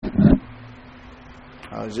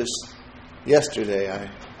I was just yesterday.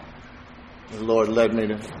 The Lord led me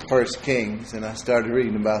to 1 Kings, and I started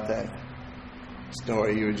reading about that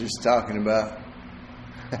story you were just talking about.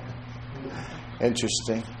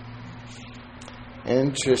 Interesting.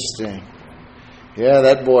 Yeah,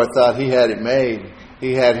 that boy thought he had it made.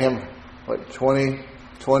 He had him,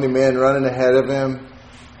 20 men running ahead of him.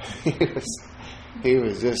 He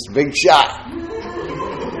was just a big shot.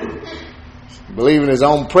 Believing his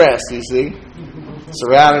own press, you see.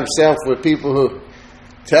 Surround himself with people who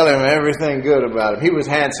tell him everything good about him. He was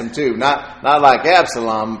handsome too. Not like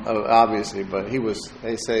Absalom, obviously, but he was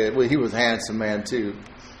a handsome man too.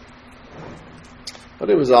 But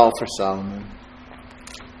it was all for Solomon.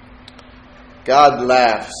 God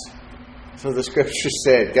laughs. So the scripture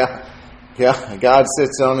said, God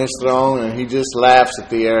sits on his throne and he just laughs at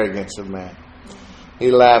the arrogance of man. He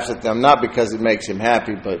laughs at them, not because it makes him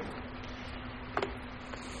happy, but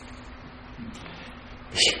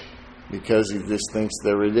because he just thinks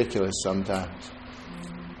they're ridiculous sometimes.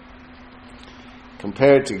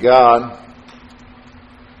 Compared to God,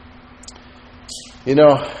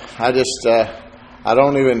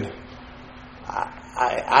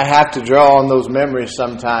 I have to draw on those memories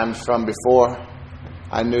sometimes from before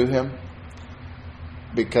I knew him,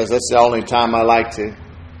 because that's the only time I like to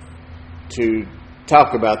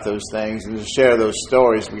talk about those things and to share those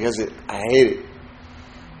stories, because I hate it,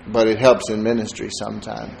 but it helps in ministry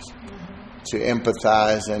sometimes to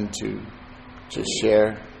empathize and to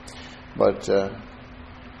share. But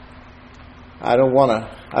I don't want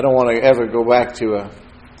to ever go back to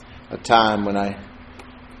a time when I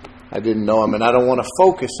didn't know him, and I don't want to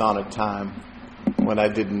focus on a time when I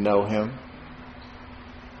didn't know him.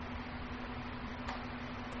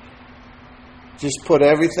 Just put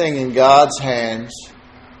everything in God's hands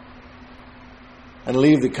and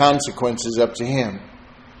leave the consequences up to him.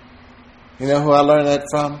 You know who I learned that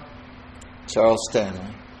from? Charles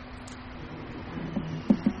Stanley.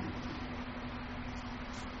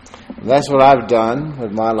 And that's what I've done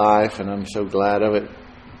with my life, and I'm so glad of it.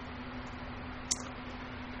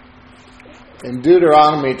 In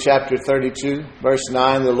Deuteronomy chapter 32, verse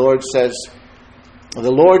 9, the Lord says,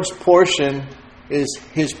 the Lord's portion is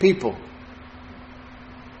his people.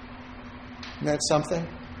 Isn't that something?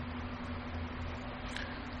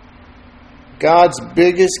 God's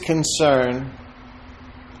biggest concern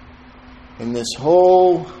in this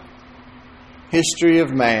whole history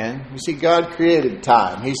of man, you see, God created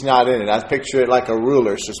time. He's not in it. I picture it like a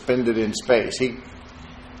ruler suspended in space.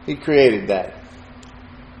 He created that.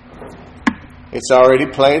 It's already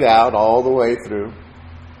played out all the way through.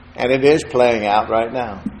 And it is playing out right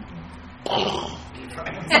now.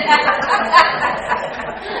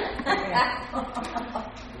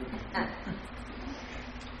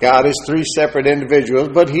 God is three separate individuals,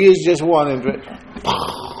 but he is just one individual.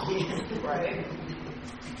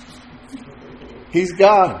 He's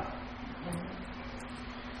God.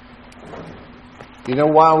 You know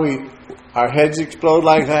why our heads explode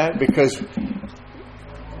like that? Because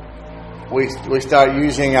we start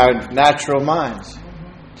using our natural minds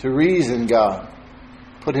to reason God,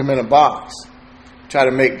 put him in a box, try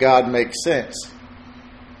to make God make sense.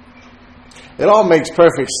 It all makes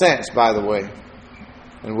perfect sense, by the way,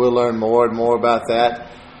 and we'll learn more and more about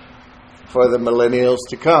that for the millennials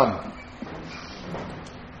to come.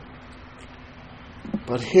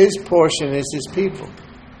 But his portion is his people.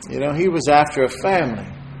 He was after a family,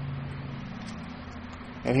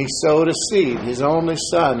 and he sowed a seed, his only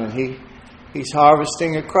son, and he's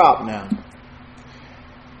harvesting a crop now.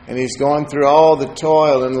 And he's going through all the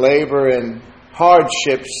toil and labor and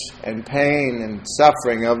hardships and pain and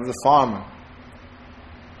suffering of the farmer.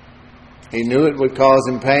 He knew it would cause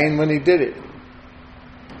him pain when he did it.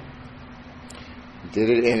 He did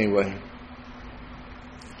it anyway.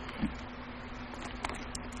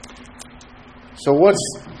 So what's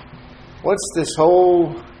this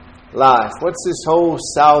whole life? What's this whole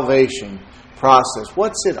salvation process?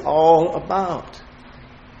 What's it all about?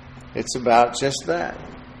 It's about just that.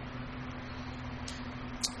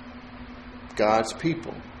 God's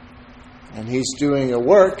people. And he's doing a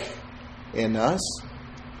work in us.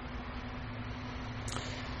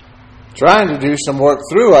 Trying to do some work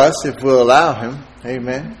through us if we'll allow him.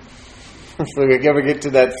 Amen. If we ever get to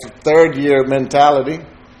that third year mentality.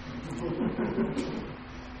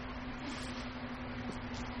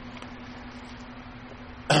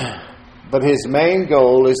 But his main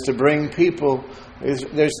goal is to bring people. There's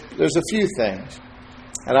a few things.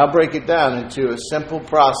 And I'll break it down into a simple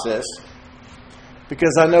process.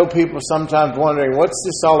 Because I know people sometimes wondering, what's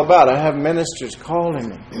this all about? I have ministers calling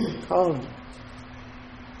me,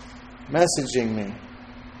 messaging me.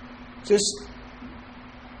 Just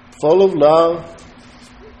full of love,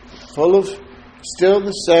 full of still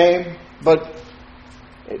the same, but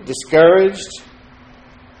discouraged,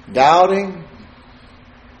 doubting,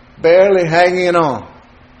 barely hanging on.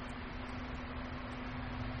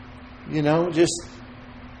 Just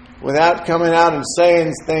without coming out and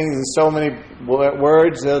saying things in so many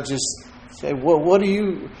words, they'll just say, well,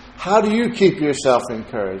 how do you keep yourself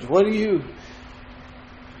encouraged?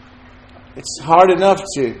 It's hard enough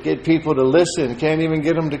to get people to listen. Can't even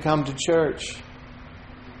get them to come to church.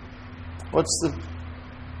 What's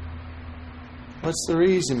the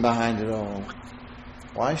reason behind it all?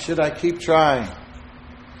 Why should I keep trying?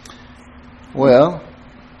 Well,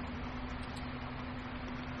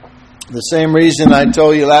 the same reason I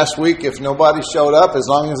told you last week, if nobody showed up, as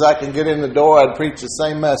long as I can get in the door, I'd preach the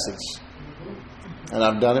same message. And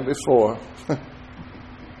I've done it before.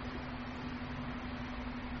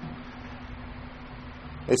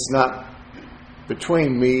 It's not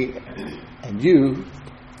between me and you,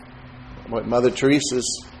 what Mother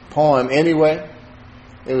Teresa's poem anyway.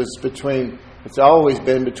 It's always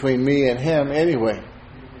been between me and him anyway.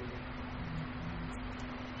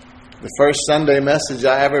 The first Sunday message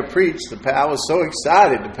I ever preached, I was so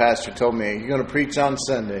excited, the pastor told me, "You're going to preach on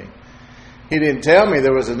Sunday." He didn't tell me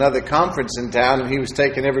there was another conference in town and he was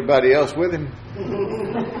taking everybody else with him.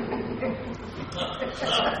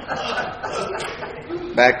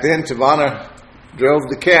 Back then, Tavana drove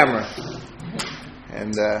the camera.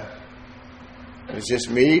 And it was just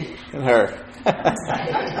me and her.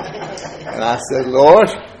 And I said, "Lord,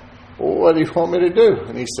 what do you want me to do?"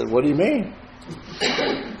 And he said, "What do you mean?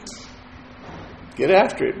 Get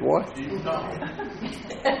after it, boy."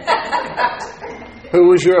 Who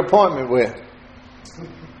was your appointment with?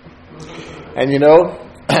 And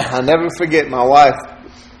I'll never forget my wife.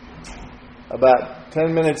 About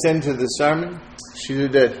 10 minutes into the sermon, she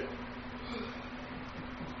did this.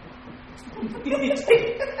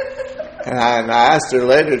 And I asked her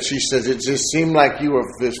later, she says, "It just seemed like you were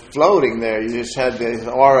just floating there. You just had this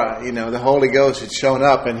aura, the Holy Ghost had shown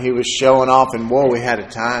up and he was showing off, and boy, we had a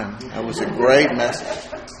time." That was a great message.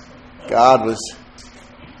 God was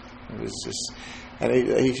just, and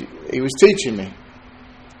he was teaching me.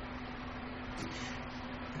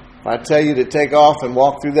 If I tell you to take off and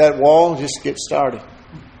walk through that wall, just get started.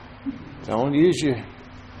 Don't use your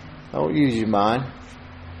mind.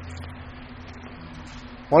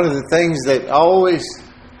 One of the things that always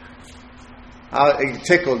it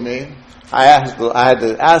tickled me, I had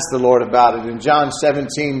to ask the Lord about it in John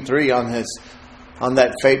 17:3 on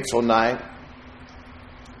that fateful night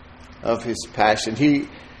of his passion. He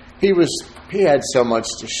had so much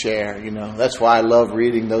to share. That's why I love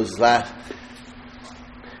reading those last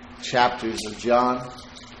chapters of John.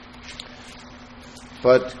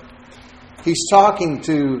 But he's praying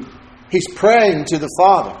to the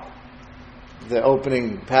Father. The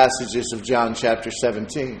opening passages of John chapter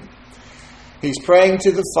 17. He's praying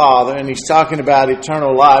to the Father and he's talking about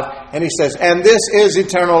eternal life, and he says, "And this is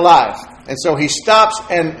eternal life." And so he stops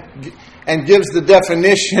and gives the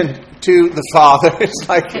definition to the Father. It's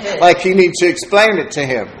like he needs to explain it to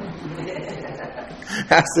him.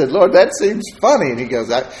 I said, "Lord, that seems funny." And he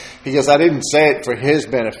goes, I didn't say it for his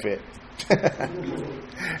benefit.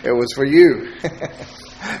 It was for you.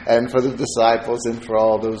 And for the disciples and for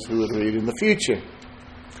all those who would read in the future.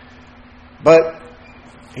 But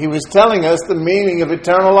he was telling us the meaning of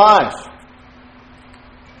eternal life.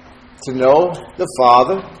 To know the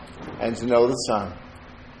Father and to know the Son.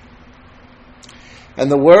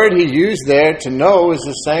 And the word he used there, to know, is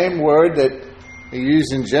the same word that he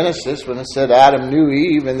used in Genesis when it said Adam knew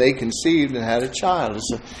Eve and they conceived and had a child.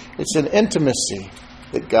 It's an intimacy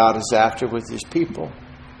that God is after with his people.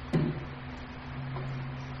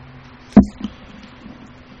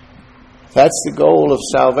 That's the goal of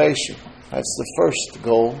salvation. That's the first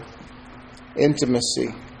goal.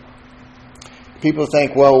 Intimacy. People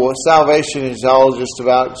think, well, salvation is all just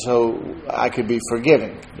about so I could be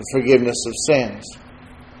forgiven. The forgiveness of sins.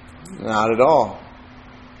 Not at all.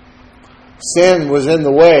 Sin was in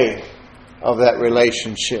the way of that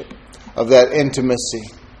relationship, of that intimacy.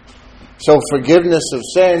 So forgiveness of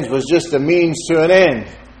sins was just a means to an end.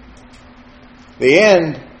 The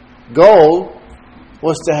end goal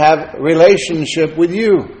was to have relationship with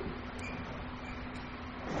you.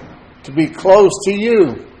 To be close to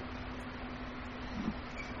you.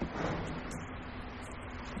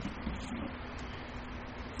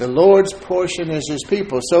 The Lord's portion is his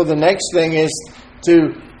people. So the next thing is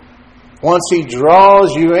to, once he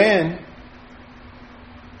draws you in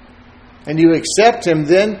and you accept him,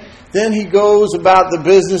 then he goes about the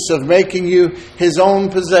business of making you his own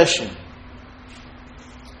possession.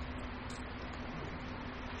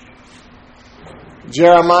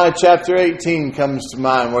 Jeremiah chapter 18 comes to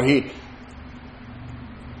mind, where he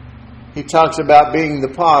talks about being the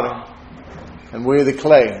potter and we're the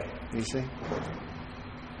clay, you see.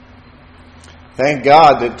 Thank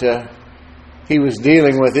God that he was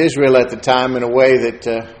dealing with Israel at the time in a way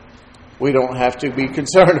that we don't have to be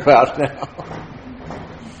concerned about now.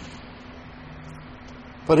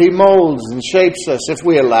 But he molds and shapes us if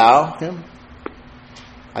we allow him.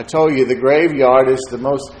 I told you the graveyard is the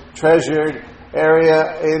most treasured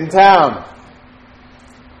area in town.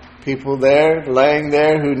 People there, laying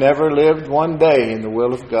there, who never lived one day in the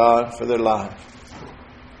will of God for their life.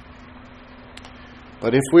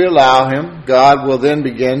 But if we allow him, God will then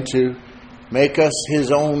begin to make us his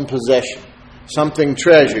own possession. Something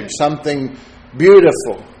treasured, something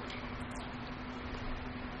beautiful,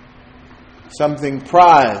 something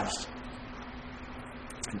prized,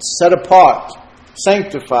 set apart,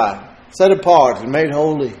 sanctified, set apart and made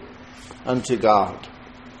holy unto God.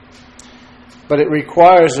 But it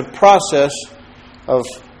requires a process of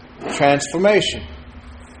transformation.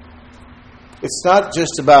 It's not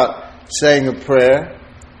just about saying a prayer.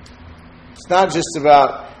 It's not just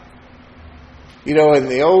about, in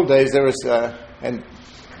the old days there was, and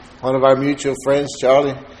one of our mutual friends,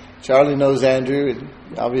 Charlie knows Andrew, and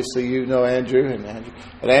obviously you know Andrew, and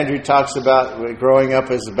Andrew talks about growing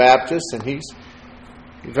up as a Baptist, and he's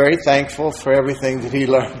very thankful for everything that he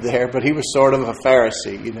learned there, but he was sort of a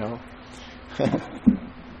Pharisee,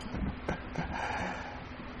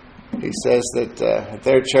 He says that at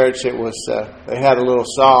their church it was, they had a little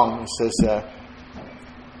song. It says,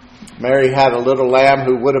 Mary had a little lamb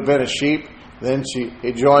who would have been a sheep. Then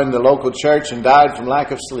he joined the local church and died from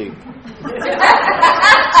lack of sleep.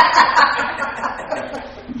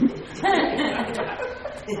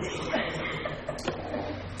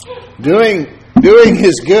 Doing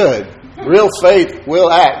is good. Real faith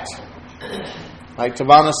will act. Like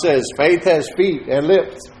Tavana says, faith has feet and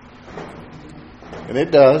lips. And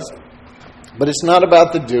it does. But it's not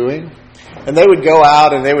about the doing. And they would go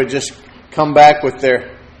out and they would just come back with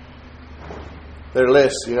their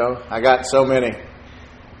list, I got so many.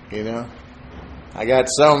 I got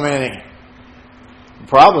so many. The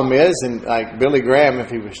problem is, and like Billy Graham,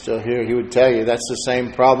 if he was still here, he would tell you that's the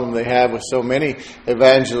same problem they have with so many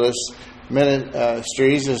evangelist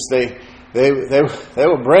ministries, is they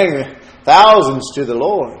will bring thousands to the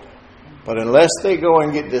Lord. But unless they go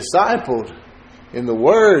and get discipled in the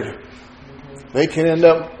Word, they can end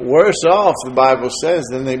up worse off, the Bible says,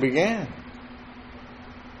 than they began.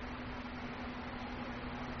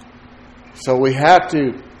 So we have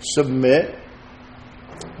to submit.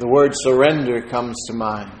 The word surrender comes to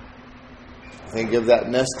mind. I think of that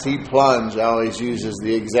Nestea plunge I always use as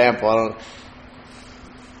the example.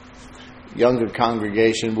 Younger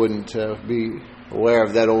congregation wouldn't be aware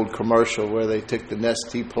of that old commercial where they took the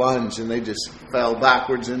Nestea plunge and they just fell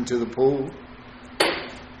backwards into the pool.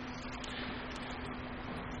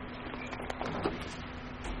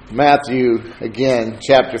 Matthew, again,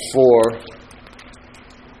 chapter 4,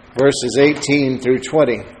 verses 18 through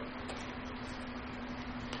 20.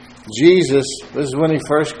 Jesus, this is when he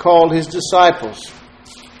first called his disciples.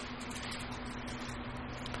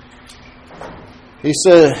 He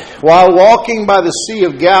said, while walking by the Sea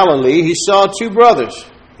of Galilee, he saw two brothers,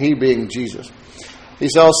 he being Jesus. He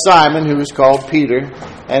saw Simon, who was called Peter,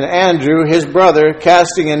 and Andrew, his brother,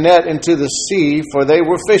 casting a net into the sea, for they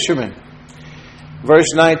were fishermen.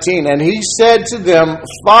 Verse 19, and he said to them,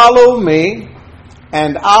 follow me,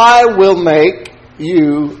 and I will make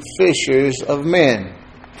you fishers of men.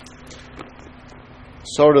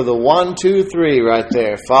 Sort of the 1, 2, 3 right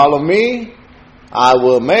there. Follow me, I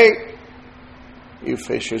will make you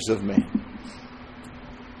fishers of men.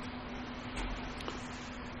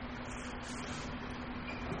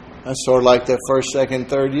 That's sort of like that first, second,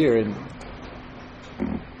 third year, isn't it?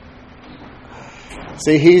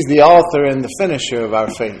 See, he's the author and the finisher of our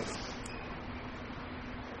faith.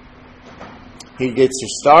 He gets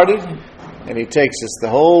us started, and he takes us the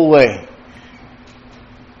whole way.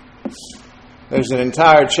 There's an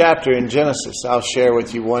entire chapter in Genesis I'll share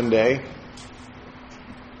with you one day.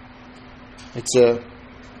 It's an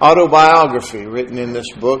autobiography written in this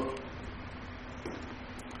book.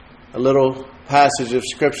 A little passage of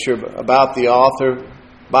Scripture about the author,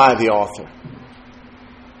 by the author.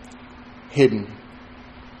 Hidden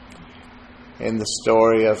in the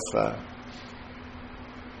story of,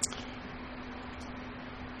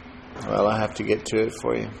 I have to get to it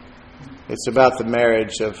for you. It's about the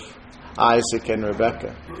marriage of Isaac and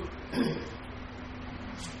Rebekah.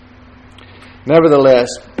 Nevertheless,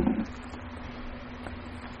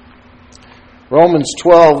 Romans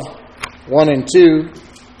 12, 1 and 2,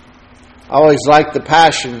 I always like the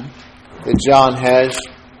passion that John has.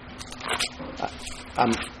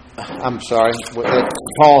 I'm sorry, that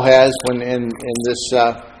Paul has when in this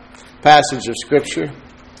passage of Scripture.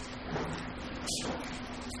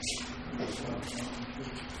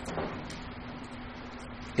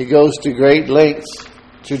 He goes to great lengths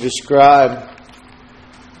to describe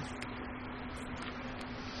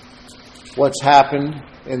what's happened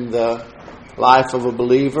in the life of a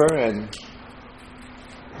believer, and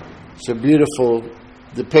it's a beautiful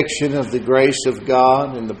depiction of the grace of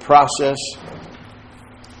God in the process.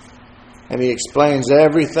 And he explains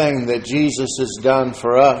everything that Jesus has done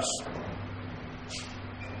for us.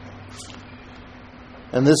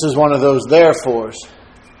 And this is one of those therefores.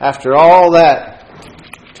 After all that,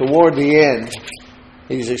 toward the end,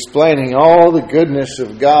 he's explaining all the goodness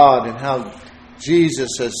of God and how Jesus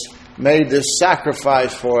has made this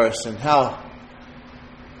sacrifice for us, and how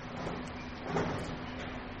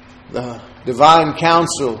the divine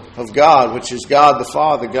counsel of God, which is God the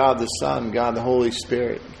Father, God the Son, God the Holy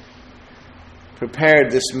Spirit, prepared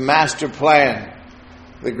this master plan,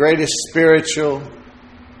 the greatest spiritual,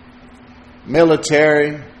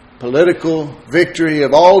 military, political victory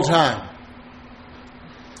of all time.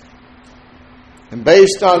 And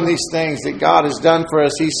based on these things that God has done for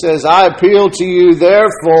us, he says, I appeal to you,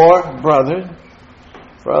 therefore, brothers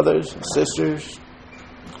and sisters,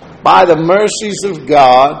 by the mercies of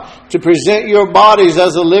God, to present your bodies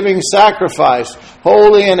as a living sacrifice,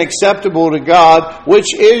 holy and acceptable to God,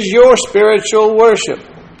 which is your spiritual worship,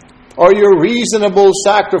 or your reasonable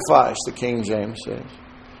sacrifice, the King James says.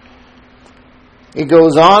 It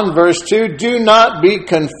goes on, verse 2, do not be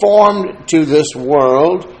conformed to this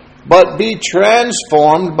world, but be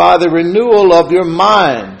transformed by the renewal of your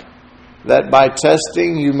mind, that by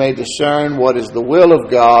testing you may discern what is the will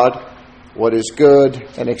of God, what is good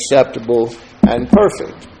and acceptable and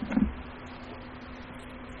perfect.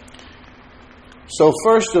 So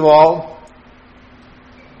first of all,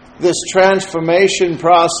 this transformation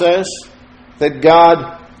process that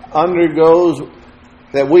God undergoes,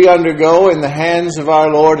 that we undergo in the hands of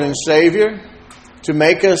our Lord and Savior, to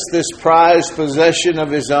make us this prized possession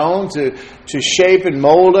of His own, to shape and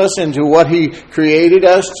mold us into what He created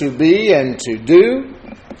us to be and to do,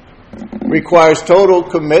 requires total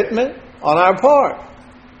commitment on our part.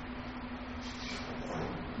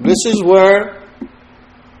 This is where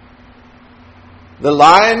the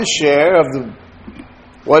lion's share of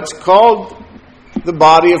what's called the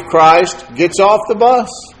body of Christ gets off the bus.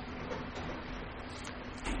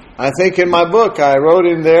 I think in my book I wrote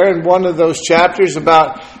in there in one of those chapters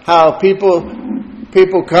about how people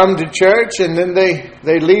come to church and then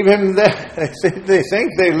they leave Him there. They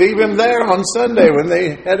think they leave Him there on Sunday when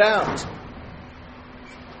they head out.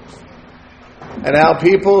 And how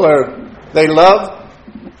people they love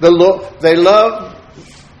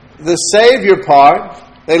the Savior part,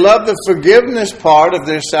 they love the forgiveness part of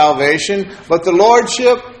their salvation, but the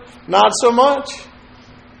Lordship, not so much.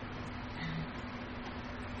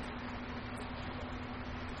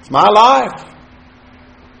 It's my life.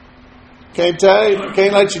 Can't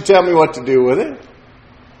let you tell me what to do with it.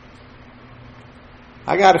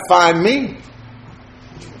 I got to find me.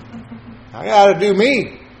 I got to do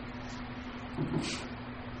me.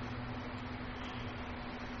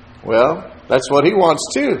 Well, that's what He wants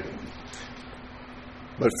too.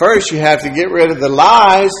 But first you have to get rid of the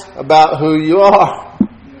lies about who you are.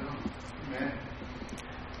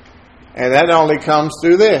 And that only comes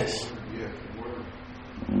through this.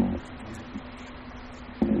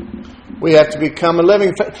 We have to become a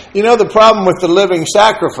living... the problem with the living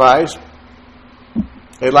sacrifice,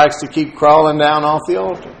 it likes to keep crawling down off the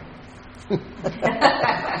altar.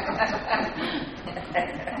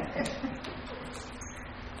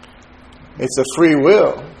 It's a free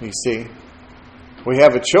will, you see. We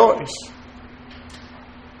have a choice.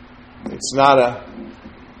 It's not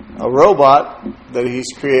a robot that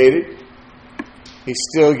He's created. He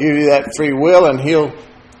still gives you that free will, and He'll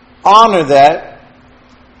honor that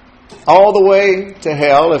all the way to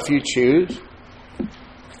hell if you choose.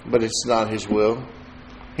 But it's not His will.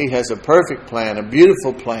 He has a perfect plan, a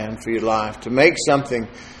beautiful plan for your life, to make something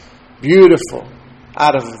beautiful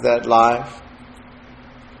out of that life.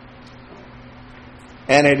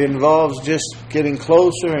 And it involves just getting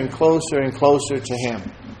closer and closer and closer to Him.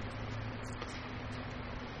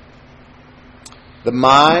 The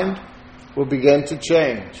mind will begin to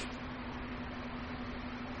change.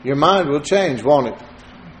 Your mind will change, won't it?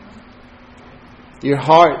 Your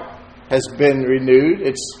heart has been renewed.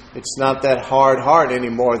 It's not that hard heart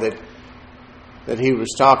anymore that He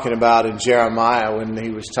was talking about in Jeremiah when He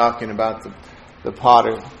was talking about the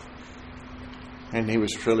potter. And he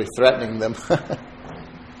was really threatening them.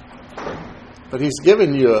 But he's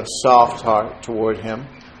given you a soft heart toward him.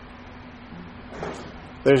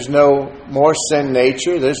 There's no more sin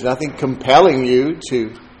nature. There's nothing compelling you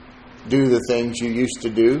to do the things you used to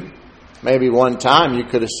do. Maybe one time you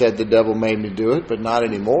could have said the devil made me do it, but not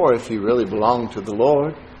anymore if you really belong to the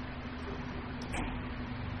Lord.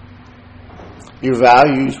 Your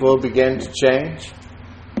values will begin to change.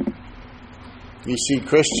 You see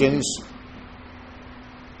Christians,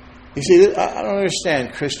 I don't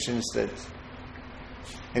understand Christians that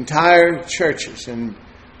entire churches, and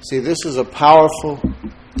see, this is a powerful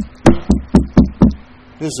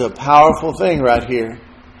thing right here.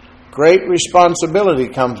 Great responsibility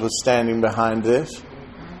comes with standing behind this.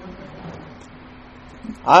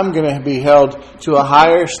 I'm going to be held to a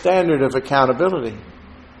higher standard of accountability.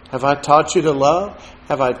 Have I taught you to love?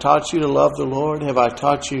 Have I taught you to love the Lord? Have I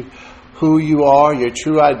taught you who you are, your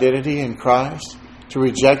true identity in Christ? To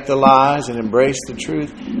reject the lies and embrace the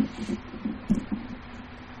truth?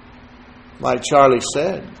 Like Charlie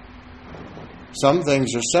said, some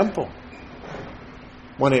things are simple.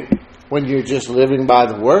 When you're just living by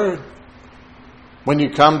the Word, when you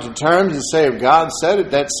come to terms and say, if God said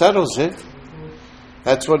it, that settles it.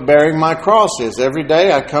 That's what bearing my cross is. Every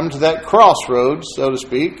day I come to that crossroads, so to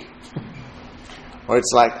speak, where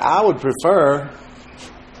it's like, I would prefer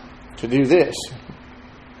to do this.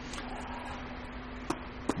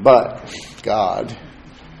 But God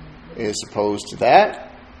is opposed to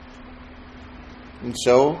that. And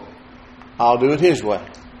so I'll do it His way.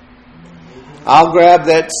 I'll grab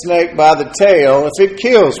that snake by the tail if it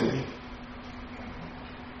kills me.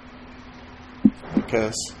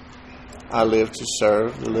 Because I live to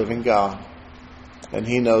serve the living God. And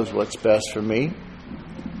He knows what's best for me.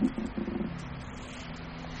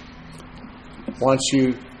 Once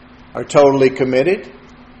you are totally committed,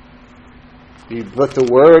 you put the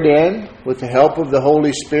Word in with the help of the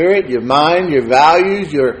Holy Spirit, your mind, your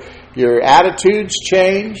values, your attitudes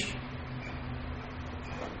change.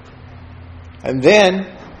 And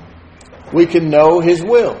then we can know His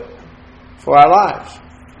will for our lives.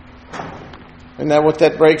 Isn't that what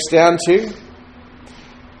that breaks down to?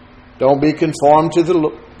 Don't be conformed to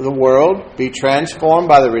the world. Be transformed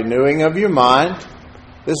by the renewing of your mind.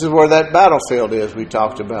 This is where that battlefield is we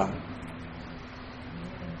talked about.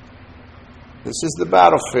 This is the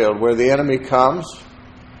battlefield where the enemy comes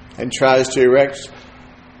and tries to erect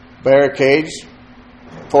barricades,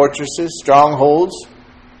 fortresses, strongholds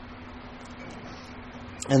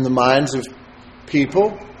in the minds of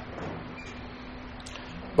people.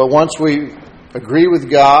 But once we agree with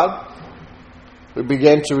God, we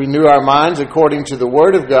begin to renew our minds according to the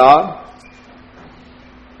Word of God.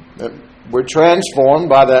 We're transformed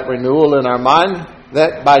by that renewal in our mind,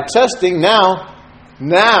 that by testing now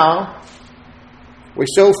we're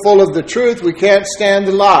so full of the truth we can't stand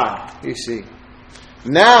the lie, you see.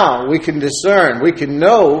 Now we can discern, we can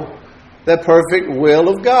know the perfect will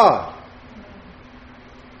of God.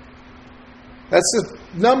 That's the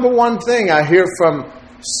number one thing I hear from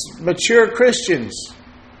mature Christians.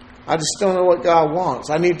 I just don't know what God wants.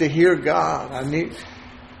 I need to hear God.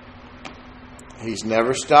 He's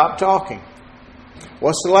never stopped talking.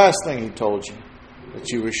 What's the last thing He told you that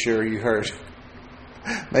you were sure you heard?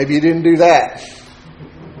 Maybe you didn't do that.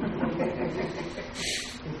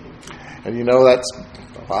 And you know, that's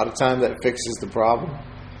a lot of time that fixes the problem.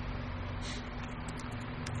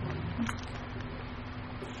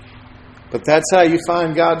 But that's how you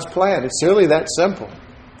find God's plan. It's really that simple.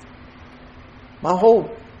 My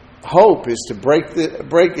whole hope is to break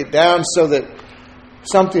it down so that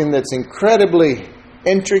something that's incredibly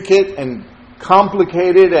intricate and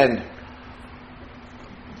complicated and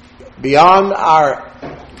beyond our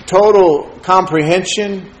total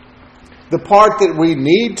comprehension, the part that we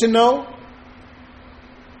need to know,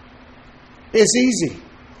 is easy.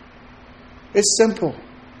 It's simple.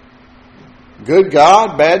 Good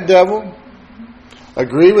God, bad devil.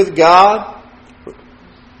 Agree with God.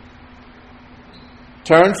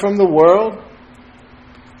 Turn from the world.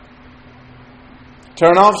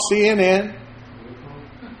 Turn off CNN.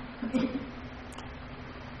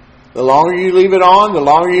 The longer you leave it on, the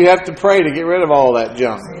longer you have to pray to get rid of all that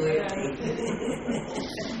junk.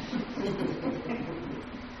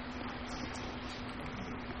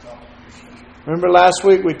 Remember last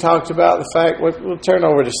week we talked about the fact, we'll turn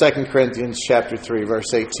over to 2 Corinthians chapter 3,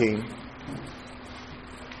 verse 18.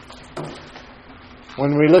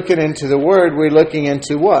 When we're looking into the Word, we're looking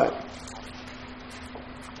into what?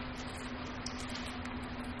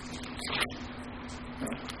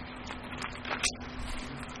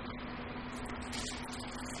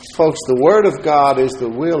 Folks, the Word of God is the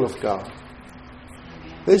will of God.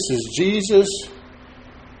 This is Jesus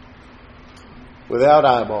without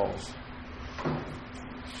eyeballs.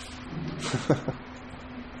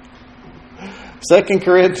 2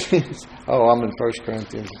 Corinthians. Oh, I'm in 1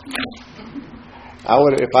 Corinthians.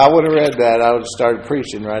 If I would have read that, I would have started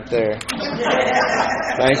preaching right there.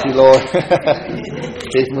 Thank you, Lord.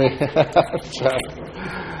 Keep me.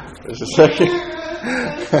 This is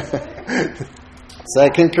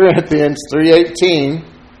 2 Corinthians 3:18.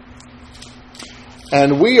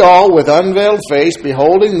 And we all, with unveiled face,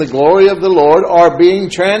 beholding the glory of the Lord, are being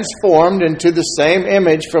transformed into the same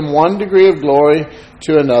image from one degree of glory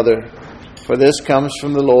to another. For this comes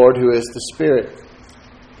from the Lord, who is the Spirit.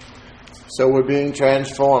 So we're being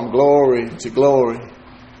transformed, glory to glory,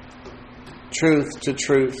 truth to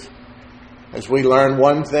truth. As we learn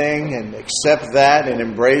one thing and accept that and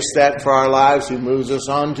embrace that for our lives, He moves us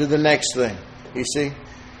on to the next thing. You see?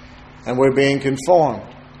 And we're being conformed.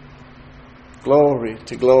 Glory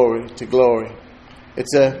to glory to glory.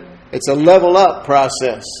 It's a level up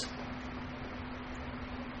process.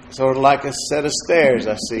 Sort of like a set of stairs,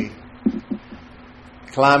 I see.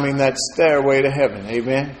 Climbing that stairway to heaven.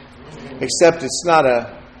 Amen? Except it's not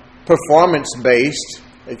a performance-based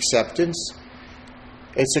acceptance.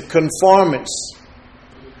 It's a conformance.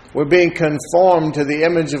 We're being conformed to the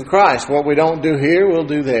image of Christ. What we don't do here, we'll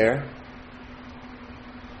do there.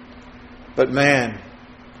 But man,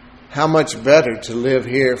 how much better to live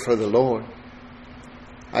here for the Lord.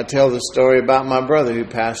 I tell the story about my brother who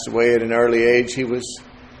passed away at an early age. He was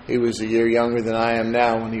a year younger than I am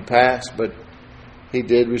now when he passed, but he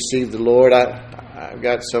did receive the Lord. I've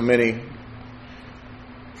got so many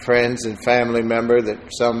friends and family members that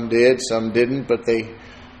some did, some didn't, but they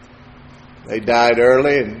died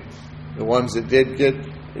early, and the ones that did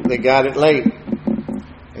they got it late.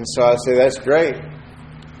 And so I say, that's great.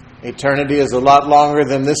 Eternity is a lot longer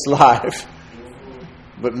than this life.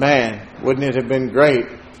 But man, wouldn't it have been great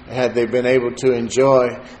had they been able to enjoy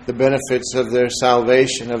the benefits of their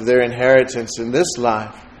salvation, of their inheritance in this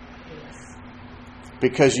life?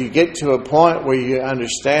 Because you get to a point where you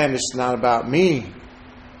understand it's not about me.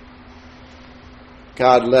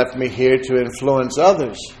 God left me here to influence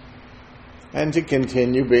others and to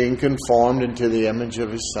continue being conformed into the image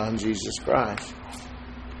of His Son, Jesus Christ.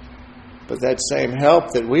 But that same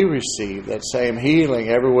help that we receive, that same healing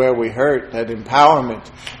everywhere we hurt, that empowerment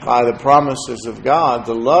by the promises of God,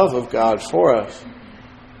 the love of God for us,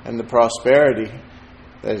 and the prosperity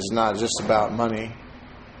that is not just about money,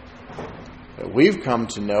 that we've come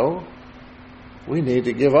to know, we need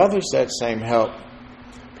to give others that same help.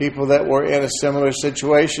 People that were in a similar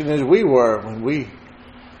situation as we were when we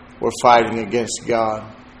were fighting against God.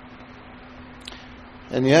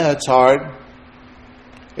 And yeah, it's hard.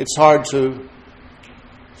 It's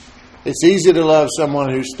easy to love someone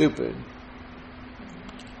who's stupid.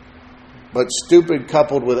 But stupid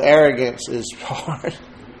coupled with arrogance is hard.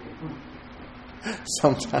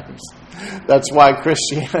 Sometimes. That's why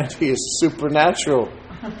Christianity is supernatural.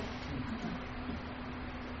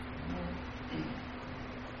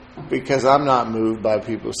 Because I'm not moved by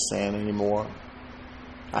people's sin anymore.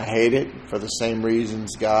 I hate it for the same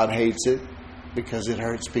reasons God hates it, because it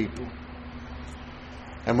hurts people.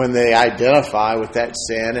 And when they identify with that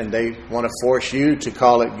sin and they want to force you to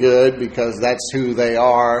call it good because that's who they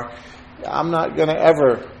are, I'm not going to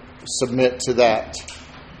ever submit to that.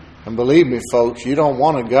 And believe me, folks, you don't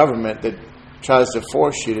want a government that tries to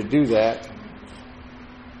force you to do that.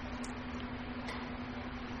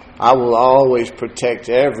 I will always protect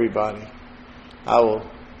everybody. I will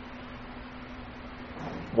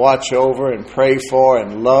watch over and pray for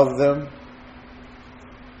and love them.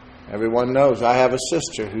 Everyone knows I have a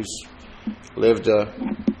sister who's lived a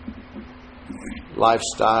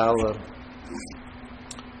lifestyle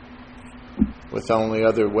with only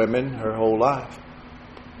other women her whole life.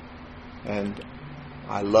 And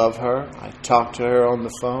I love her. I talk to her on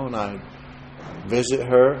the phone. I visit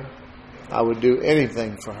her. I would do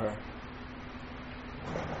anything for her.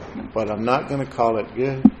 But I'm not going to call it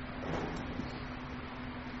good.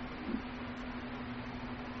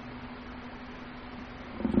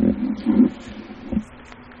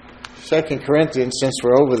 Second Corinthians, since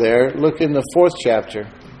we're over there, look in the 4th chapter,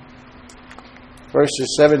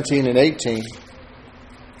 verses 17 and 18.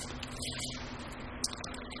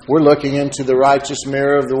 We're looking into the righteous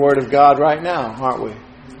mirror of the Word of God right now, aren't we?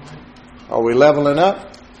 Are we leveling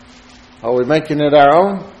up? Are we making it our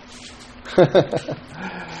own?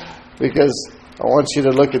 Because I want you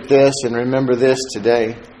to look at this and remember this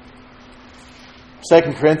today. 2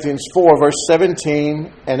 Corinthians 4, verse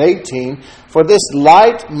 17 and 18. For this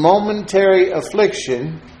light momentary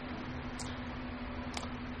affliction,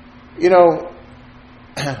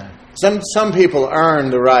 Some people earn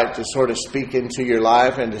the right to sort of speak into your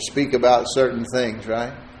life and to speak about certain things,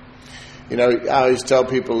 right? You know, I always tell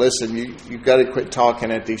people, listen, you've got to quit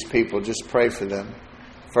talking at these people. Just pray for them.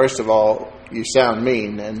 First of all, you sound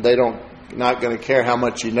mean, and they're not going to care how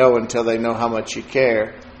much you know until they know how much you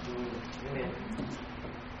care.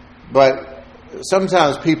 But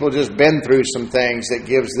sometimes people just been through some things that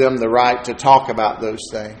gives them the right to talk about those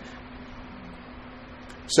things.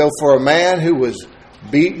 So for a man who was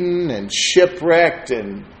beaten and shipwrecked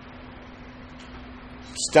and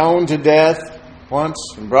stoned to death once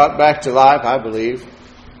and brought back to life, I believe,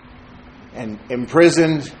 and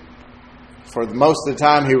imprisoned for most of the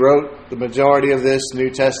time he wrote the majority of this New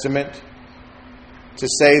Testament, to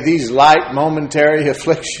say these light momentary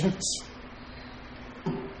afflictions.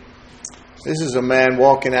 This is a man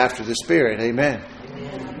walking after the Spirit. Amen.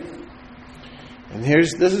 Amen. And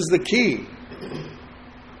this is the key.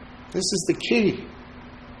 This is the key.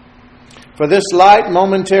 For this light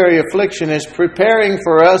momentary affliction is preparing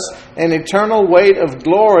for us an eternal weight of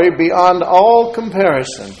glory beyond all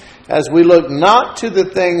comparison, as we look not to the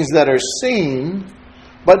things that are seen,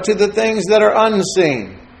 but to the things that are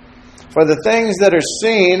unseen. For the things that are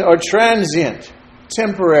seen are transient,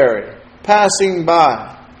 temporary, passing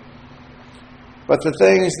by. But the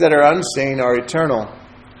things that are unseen are eternal.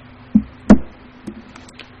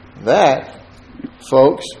 That,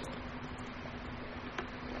 folks,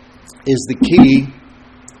 is the key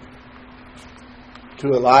to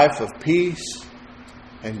a life of peace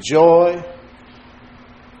and joy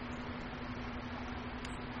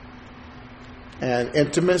and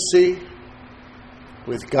intimacy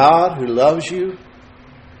with God who loves you.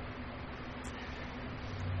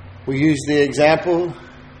 We use the example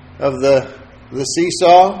of the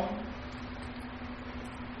seesaw.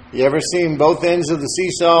 You ever seen both ends of the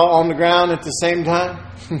seesaw on the ground at the same time?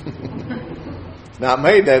 It's not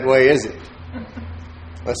made that way, is it?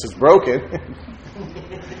 Unless it's broken.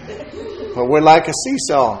 But we're like a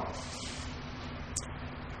seesaw.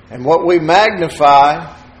 And what we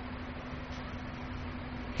magnify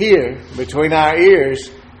here between our ears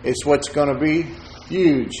is what's going to be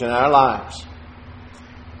huge in our lives.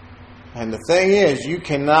 And the thing is, you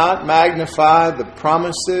cannot magnify the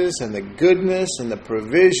promises and the goodness and the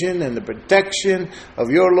provision and the protection of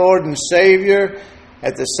your Lord and Savior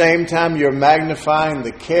at the same time you're magnifying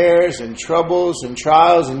the cares and troubles and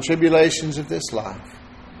trials and tribulations of this life.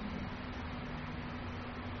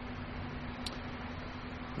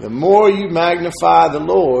 The more you magnify the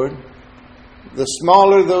Lord, the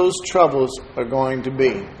smaller those troubles are going to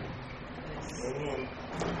be.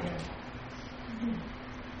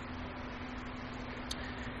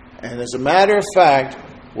 And as a matter of fact,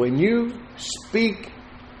 when you speak,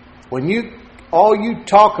 all you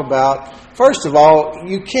talk about, first of all,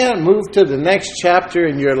 you can't move to the next chapter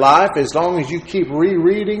in your life as long as you keep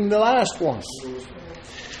rereading the last one.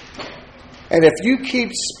 And if you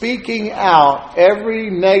keep speaking out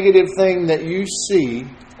every negative thing that you see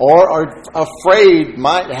or are afraid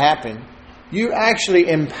might happen, you're actually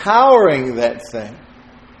empowering that thing.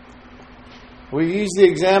 We use the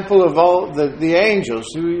example of all the angels.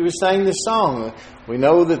 We sang this song. We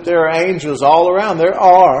know that there are angels all around. There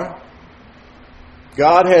are.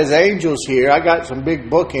 God has angels here. I got some big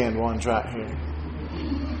bookend ones right here.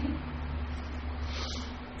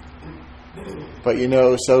 But you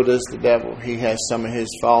know, so does the devil. He has some of his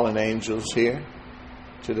fallen angels here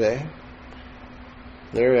today.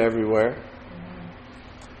 They're everywhere.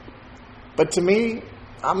 But to me,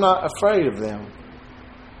 I'm not afraid of them.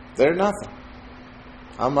 They're nothing.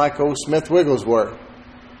 I'm like old Smith Wigglesworth.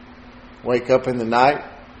 Wake up in the night,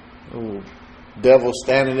 old devil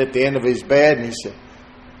standing at the end of his bed, and he said,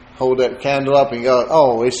 hold that candle up and go,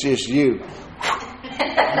 oh, it's just you.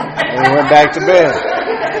 And he went back to bed.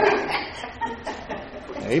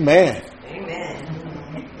 Amen.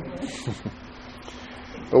 Amen.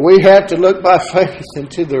 But we have to look by faith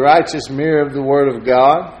into the righteous mirror of the Word of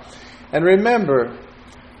God. And remember,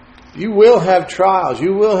 you will have trials.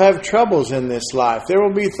 You will have troubles in this life. There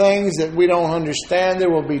will be things that we don't understand. There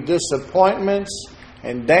will be disappointments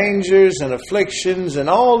and dangers and afflictions and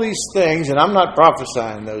all these things. And I'm not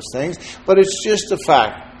prophesying those things, but it's just a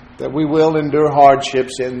fact that we will endure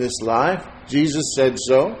hardships in this life. Jesus said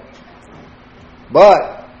so.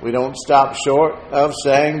 But we don't stop short of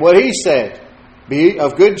saying what He said. Be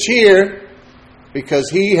of good cheer, because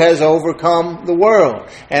He has overcome the world.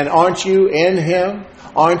 And aren't you in Him?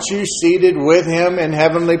 Aren't you seated with Him in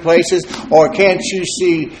heavenly places? Or can't you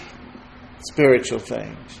see spiritual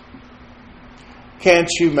things? Can't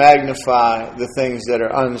you magnify the things that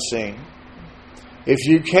are unseen? If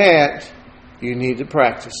you can't, you need to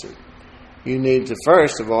practice it. you need to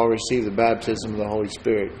first of all receive the baptism of the Holy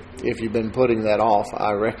Spirit. If you've been putting that off,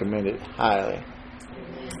 I recommend it highly.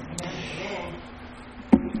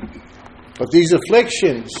 But these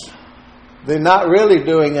afflictions, they're not really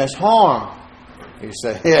doing us harm. You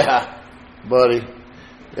say, yeah, buddy,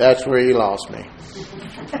 that's where you lost me.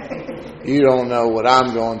 You don't know what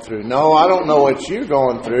I'm going through. No, I don't know what you're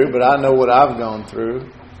going through, but I know what I've gone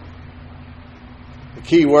through. The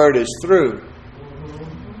key word is through.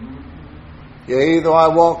 Yea, though I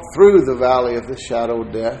walk through the valley of the shadow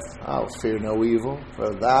of death, I'll fear no evil,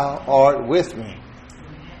 for thou art with me.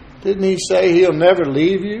 Didn't he say he'll never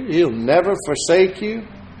leave you? He'll never forsake you?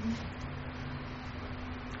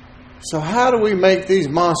 So how do we make these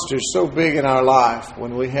monsters so big in our life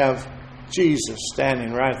when we have Jesus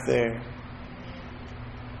standing right there?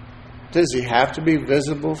 Does he have to be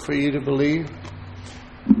visible for you to believe?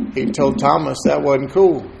 He told Thomas that wasn't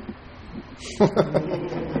cool.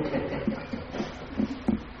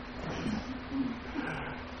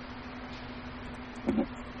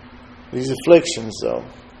 These afflictions, though,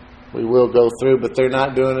 we will go through, but they're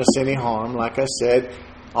not doing us any harm, like I said,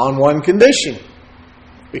 on one condition.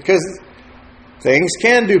 Because things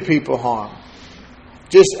can do people harm.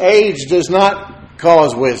 Just age does not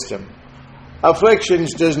cause wisdom.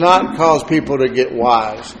 Afflictions does not cause people to get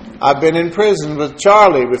wise. I've been in prison with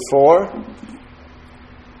Charlie before,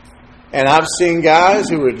 and I've seen guys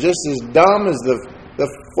who were just as dumb as the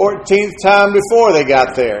 14th time before they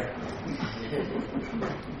got there.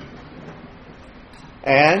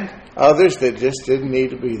 And others that just didn't need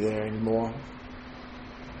to be there anymore.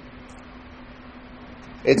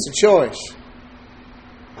 It's a choice.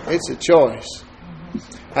 It's a choice.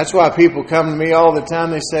 That's why people come to me all the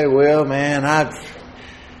time. They say, well, I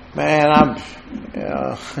don't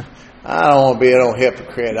want to be no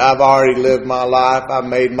hypocrite. I've already lived my life. I've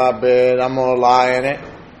made my bed. I'm going to lie in it.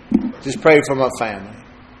 Just pray for my family.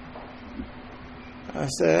 I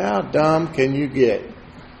said, how dumb can you get?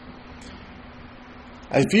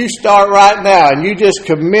 If you start right now and you just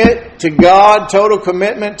commit to God, total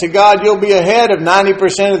commitment to God, you'll be ahead of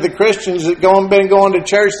 90% of the Christians that been going to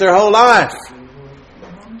church their whole life.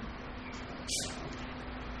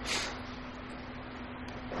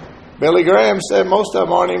 Billy Graham said most of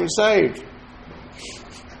them aren't even saved.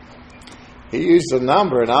 He used a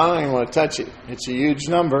number, and I don't even want to touch it. It's a huge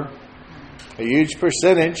number, a huge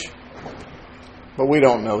percentage, but we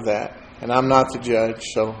don't know that. And I'm not the judge,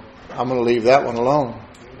 so I'm going to leave that one alone.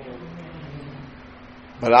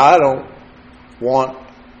 But I don't want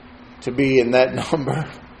to be in that number.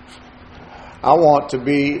 I want to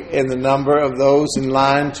be in the number of those in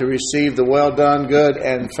line to receive the well done, good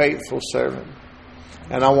and faithful servant.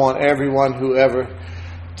 And I want everyone who ever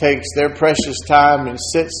takes their precious time and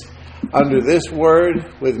sits under this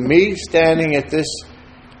word with me standing at this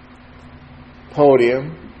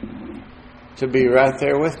podium to be right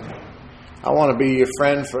there with me. I want to be your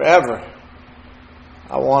friend forever.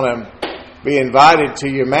 I want to be invited to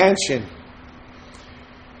your mansion.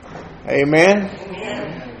 Amen?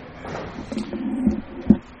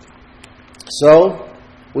 So,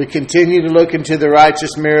 we continue to look into the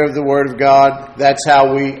righteous mirror of the Word of God. That's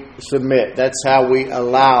how we submit. That's how we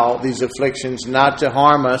allow these afflictions not to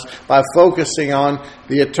harm us, by focusing on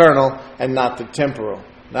the eternal and not the temporal,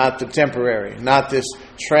 not the temporary, not this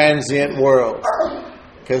transient world.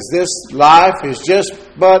 Because this life is just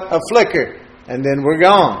but a flicker, and then we're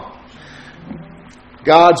gone.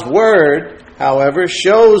 God's Word, however,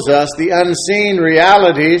 shows us the unseen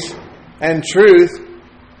realities and truth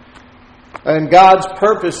and God's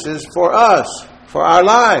purposes for us, for our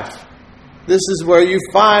life. This is where you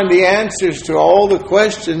find the answers to all the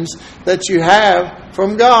questions that you have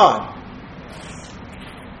from God.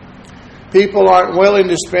 People aren't willing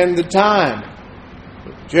to spend the time.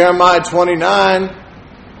 Jeremiah 29,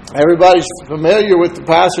 everybody's familiar with the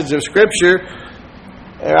passage of Scripture.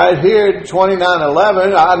 Right here,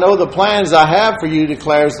 29:11, I know the plans I have for you,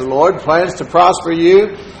 declares the Lord, plans to prosper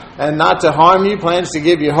you and not to harm you, plans to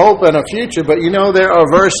give you hope and a future. But there are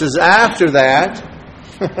verses after that.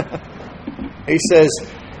 He says,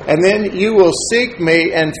 and then you will seek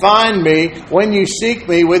me and find me when you seek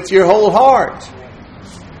me with your whole heart.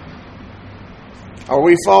 Are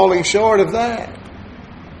we falling short of that?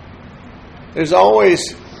 There's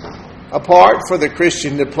always a part for the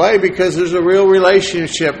Christian to play, because there's a real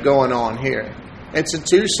relationship going on here. It's a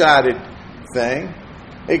two-sided thing.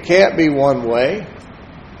 It can't be one way.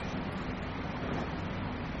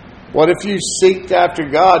 What if you seeked after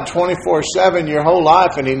God 24/7 your whole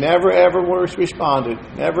life and He never ever responded,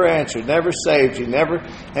 never answered, never saved you,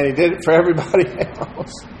 and He did it for everybody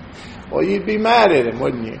else? Well, you'd be mad at Him,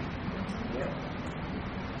 wouldn't you?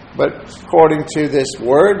 But according to this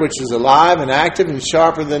word, which is alive and active and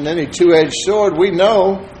sharper than any two-edged sword, we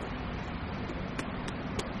know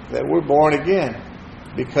that we're born again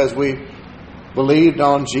because we believed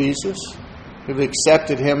on Jesus. We've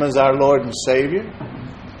accepted Him as our Lord and Savior.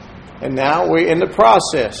 And now we're in the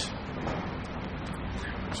process.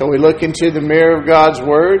 So we look into the mirror of God's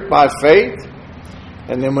Word by faith.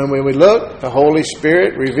 And then when we look, the Holy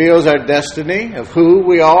Spirit reveals our destiny of who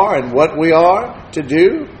we are and what we are to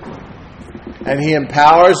do. And He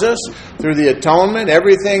empowers us through the atonement.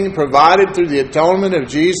 Everything provided through the atonement of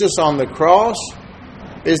Jesus on the cross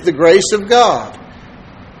is the grace of God.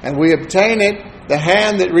 And we obtain it. The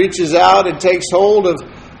hand that reaches out and takes hold of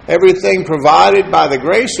everything provided by the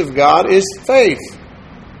grace of God is faith.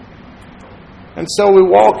 And so we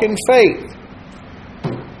walk in faith.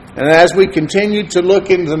 And as we continue to look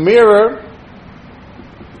in the mirror,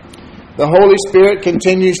 the Holy Spirit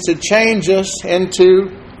continues to change us into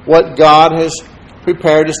what God has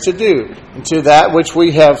prepared us to do, into that which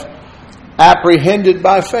we have apprehended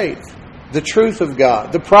by faith, the truth of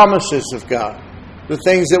God, the promises of God, the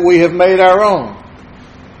things that we have made our own,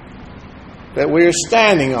 that we are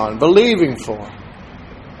standing on, believing for.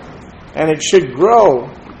 And it should grow.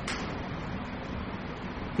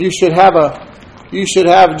 You should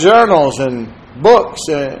have journals and books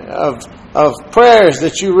of prayers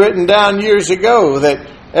that you've written down years ago, that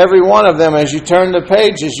every one of them, as you turn the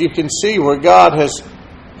pages, you can see where God has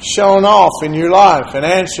shown off in your life and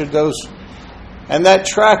answered those. And that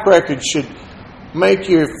track record should make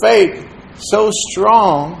your faith so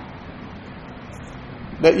strong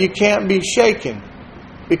that you can't be shaken,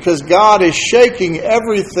 because God is shaking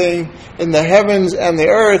everything in the heavens and the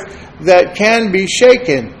earth that can be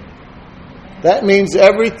shaken. That means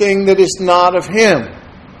everything that is not of Him.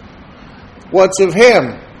 What's of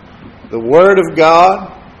Him? The Word of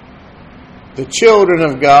God, the children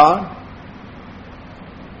of God,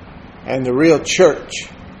 and the real church.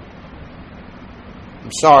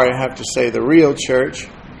 I'm sorry I have to say the real church,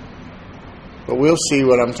 but we'll see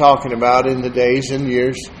what I'm talking about in the days and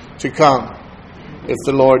years to come, if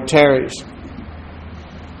the Lord tarries.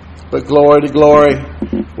 But glory to glory,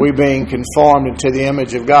 we being conformed into the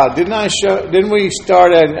image of God. Didn't we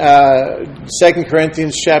start at 2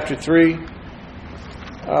 Corinthians chapter 3?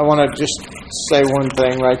 I want to just say one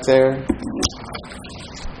thing right there.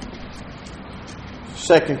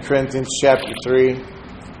 2 Corinthians chapter 3.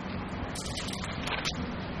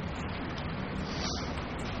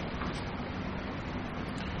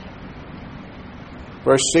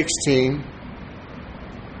 Verse 16.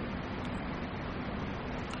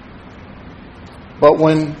 But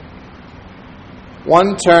when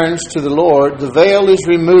one turns to the Lord, the veil is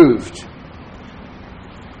removed.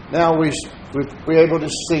 Now we're able to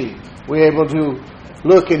see. We're able to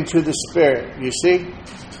look into the Spirit. You see?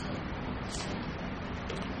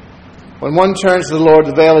 When one turns to the Lord,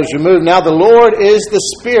 the veil is removed. Now the Lord is the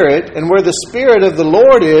Spirit, and where the Spirit of the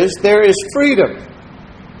Lord is, there is freedom.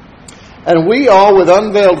 And we all, with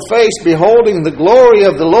unveiled face, beholding the glory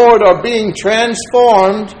of the Lord, are being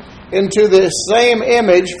transformed into the same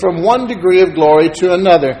image from one degree of glory to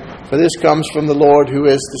another. For this comes from the Lord, who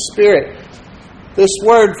is the Spirit. This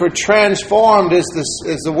word for transformed is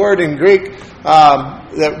the word in Greek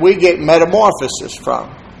that we get metamorphosis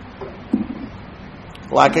from.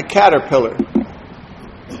 Like a caterpillar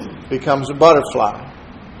becomes a butterfly.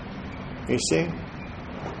 You see?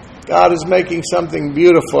 God is making something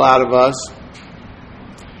beautiful out of us.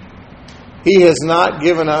 He has not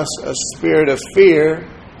given us a spirit of fear,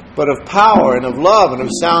 but of power and of love and of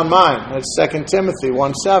sound mind. That's 2 Timothy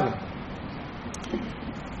 1:7.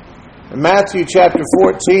 In Matthew chapter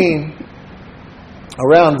 14,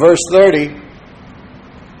 around verse 30.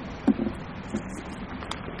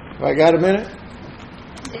 Have I got a minute?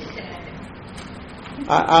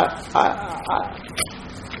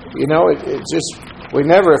 It just, we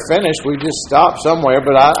never finish. We just stop somewhere,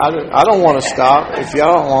 but I don't want to stop if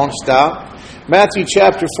y'all don't want to stop. Matthew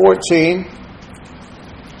chapter 14.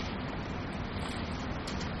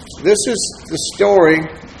 This is the story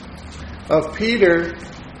of Peter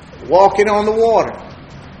walking on the water.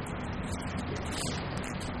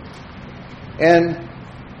 And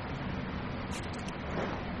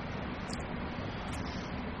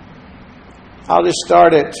I'll just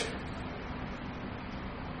start at...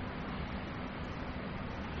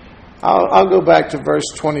 I'll go back to verse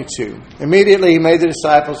 22. Immediately he made the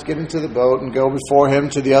disciples get into the boat and go before him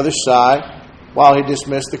to the other side while he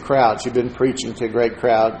dismissed the crowds. He'd been preaching to a great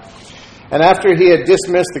crowd. And after he had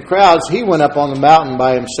dismissed the crowds, he went up on the mountain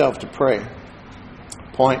by himself to pray.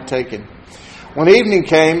 Point taken. When evening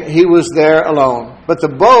came, he was there alone. But the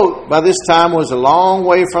boat by this time was a long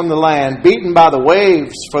way from the land, beaten by the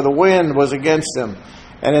waves, for the wind was against them.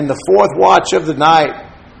 And in the fourth watch of the night,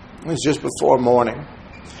 it was just before morning,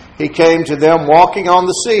 he came to them walking on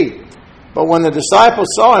the sea. But when the disciples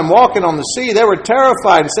saw him walking on the sea, they were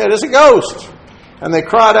terrified and said, "It's a ghost." And they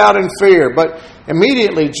cried out in fear. But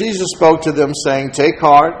immediately Jesus spoke to them, saying, "Take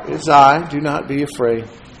heart, it is I, do not be afraid."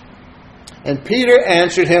 And Peter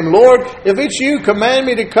answered him, "Lord, if it's you, command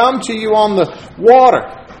me to come to you on the water."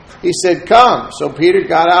 He said, "Come." So Peter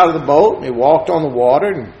got out of the boat, and he walked on the water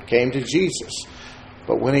and came to Jesus.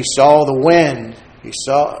 But when he saw the wind,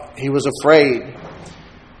 he was afraid.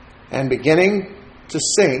 And beginning to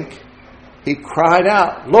sink, he cried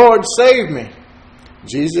out, "Lord, save me."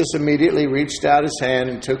 Jesus immediately reached out his hand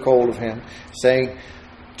and took hold of him, saying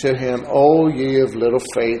to him, "O ye of little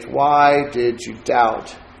faith, why did you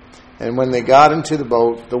doubt?" And when they got into the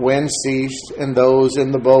boat, the wind ceased, and those in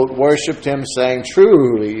the boat worshipped him, saying,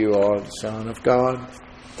 "Truly you are the Son of God."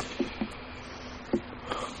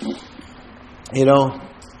 You know,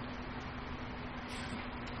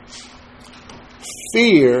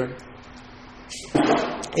 fear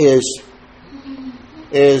is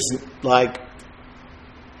like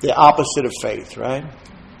the opposite of faith, right?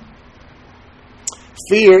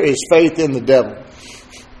 Fear is faith in the devil.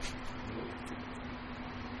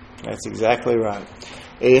 That's exactly right.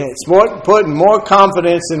 It's putting more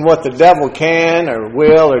confidence in what the devil can or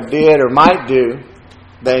will or did or might do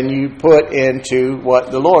than you put into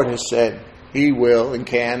what the Lord has said he will and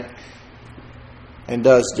can and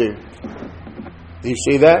does do. Do you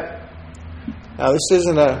see that? Now, this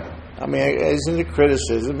isn't a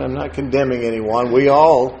criticism. I'm not condemning anyone. We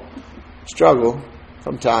all struggle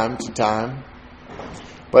from time to time.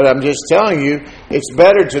 But I'm just telling you, it's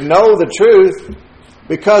better to know the truth,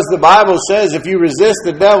 because the Bible says if you resist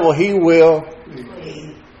the devil, he will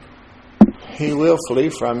flee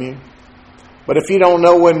from you. But if you don't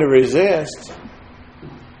know when to resist,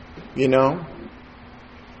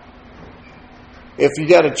 if you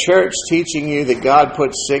got a church teaching you that God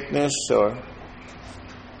put sickness or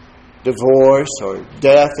divorce or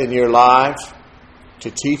death in your life to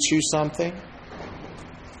teach you something,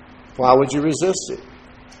 why would you resist it?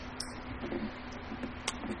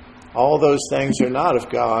 All those things are not of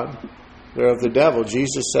God. They're of the devil.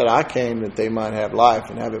 Jesus said, "I came that they might have life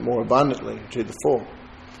and have it more abundantly to the full."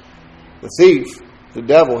 The thief, the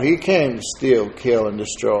devil, he came to steal, kill, and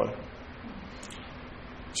destroy.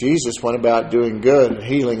 Jesus went about doing good and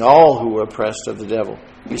healing all who were oppressed of the devil.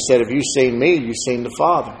 He said, "If you've seen me, you've seen the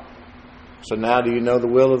Father." So now do you know the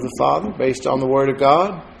will of the Father based on the Word of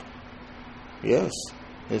God? Yes,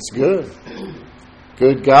 it's good.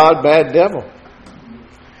 Good God, bad devil.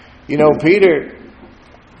 Peter,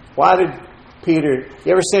 why did Peter,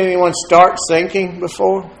 you ever seen anyone start sinking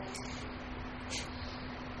before?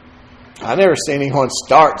 I never seen anyone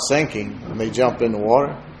start sinking when they jump in the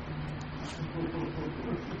water.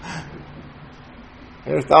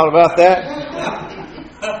 Ever thought about that?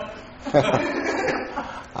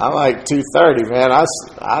 I'm like 230, man.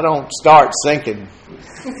 I don't start sinking.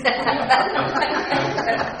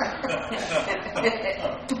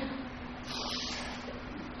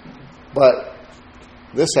 But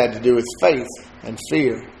this had to do with faith and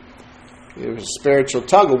fear. There was a spiritual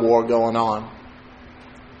tug-of-war going on.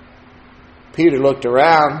 Peter looked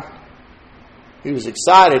around. He was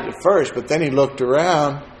excited at first, but then he looked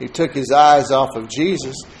around. He took his eyes off of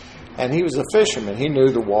Jesus, and he was a fisherman. He knew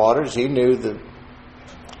the waters. He knew the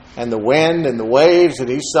wind and the waves, and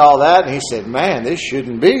he saw that, and he said, "Man, this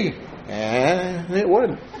shouldn't be." And it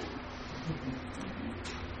wouldn't.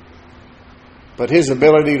 But his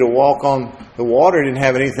ability to walk on the water didn't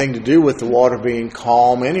have anything to do with the water being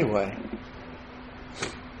calm anyway.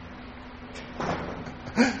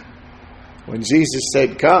 When Jesus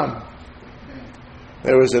said, "Come,"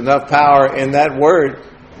 there was enough power in that word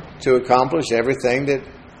to accomplish everything that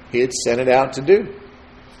he had sent it out to do.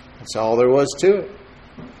 That's all there was to it.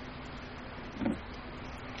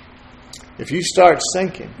 If you start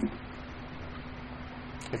sinking,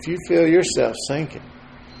 if you feel yourself sinking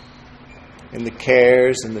in the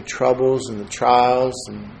cares and the troubles and the trials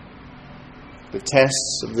and the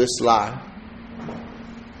tests of this life,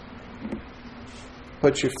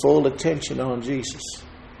 put your full attention on Jesus.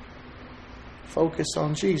 Focus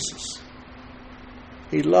on Jesus.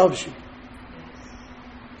 He loves you.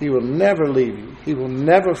 He will never leave you. He will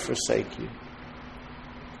never forsake you.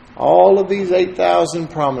 All of these 8,000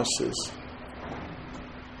 promises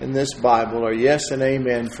in this Bible are yes and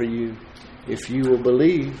amen for you. If you will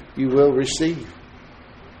believe, you will receive.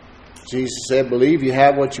 Jesus said, "Believe you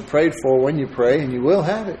have what you prayed for when you pray, and you will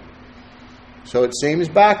have it." So it seems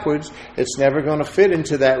backwards. It's never going to fit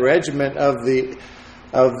into that regiment of the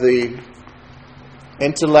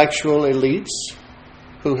intellectual elites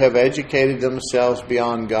who have educated themselves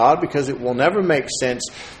beyond God, because it will never make sense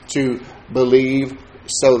to believe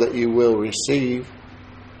so that you will receive.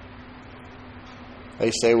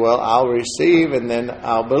 They say, well, I'll receive and then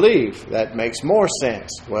I'll believe. That makes more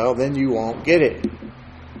sense. Well, then you won't get it.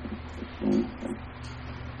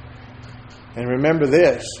 And remember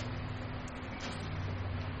this.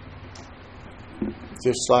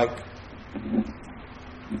 Just like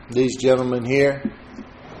these gentlemen here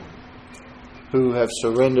who have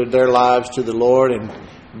surrendered their lives to the Lord and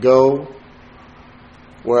go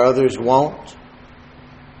where others won't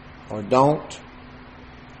or don't.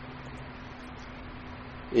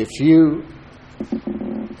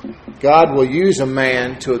 God will use a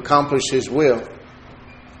man to accomplish His will.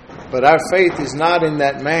 But our faith is not in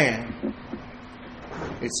that man.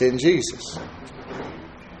 It's in Jesus.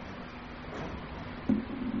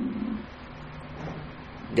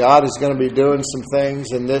 God is going to be doing some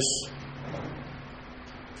things in this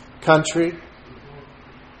country.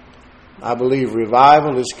 I believe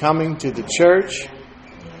revival is coming to the church.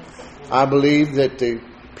 I believe that the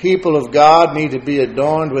people of God need to be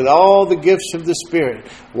adorned with all the gifts of the Spirit,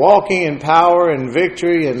 walking in power and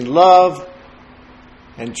victory and love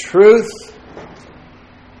and truth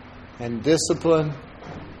and discipline,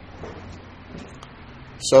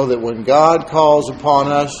 so that when God calls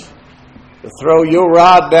upon us to throw your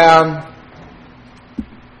rod down,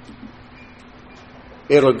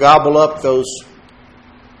 it'll gobble up those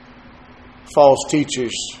false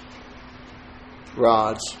teachers'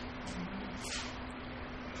 rods.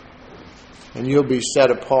 And you'll be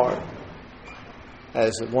set apart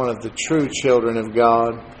as one of the true children of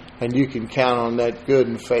God. And you can count on that good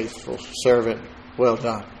and faithful servant. Well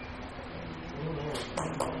done.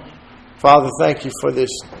 Father, thank you for this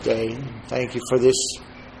day. Thank you for this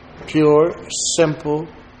pure, simple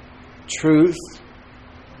truth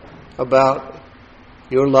about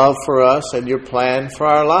your love for us and your plan for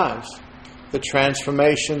our lives. The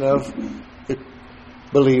transformation of the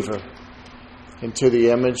believer into the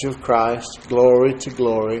image of Christ, glory to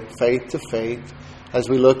glory, faith to faith, as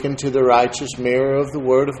we look into the righteous mirror of the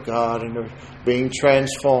Word of God and are being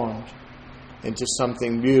transformed into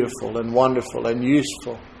something beautiful and wonderful and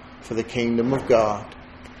useful for the kingdom of God.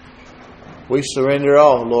 We surrender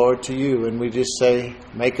all, Lord, to you, and we just say,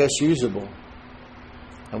 make us usable.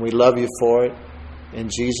 And we love you for it. In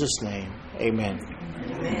Jesus' name, amen.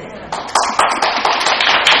 Amen.